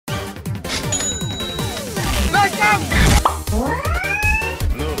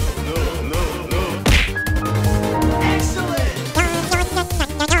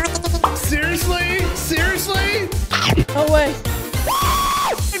Seriously? No way. I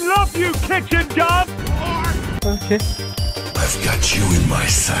love you, kitchen dog! Okay. I've got you in my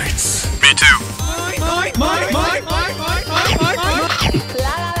sights. Me too. Mine.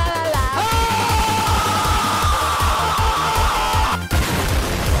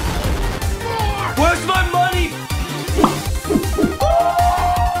 Where's my money?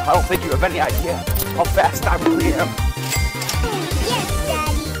 I don't think you have any idea how fast I really am. Yes,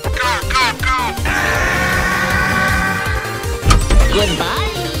 Daddy. Go! Goodbye.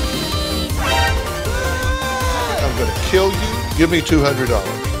 I'm gonna kill you. Give me $200.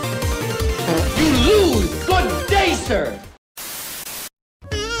 You lose. Good day, sir.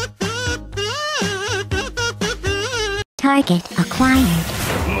 Target acquired.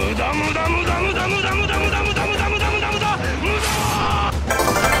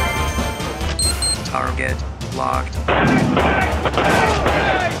 Target locked.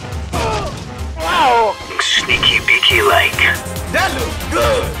 Wow! Sneaky beaky like. That looks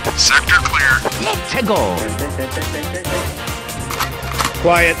good. Sector clear. Let's go.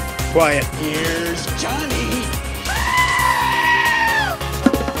 Quiet. Here's Johnny.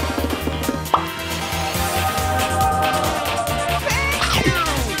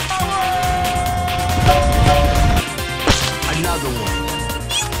 Another one.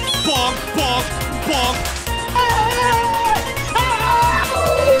 Bonk.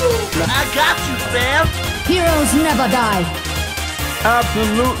 I got you, fam. Heroes never die.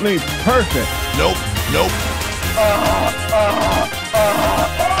 Absolutely perfect. Nope.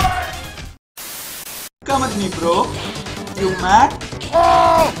 Come at me, bro. You mad?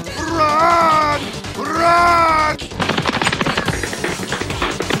 Oh! Run!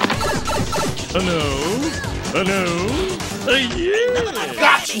 Hello? Yeah!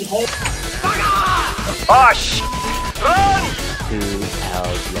 Got you, ho. Oh, shit! Run! 2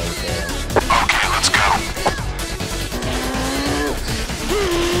 hours later. Okay, let's go.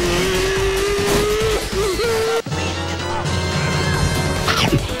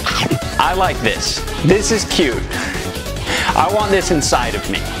 I like this. This is cute. I want this inside of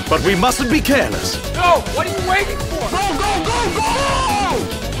me. But we mustn't be careless. Go! What are you waiting for? Go!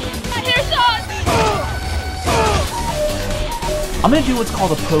 Here's sauce. I'm gonna do what's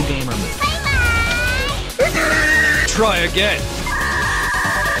called a pro gamer move. Try again.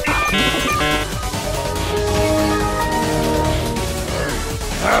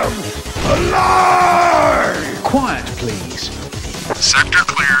 Alive! Quiet, please. Sector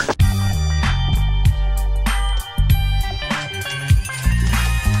clear.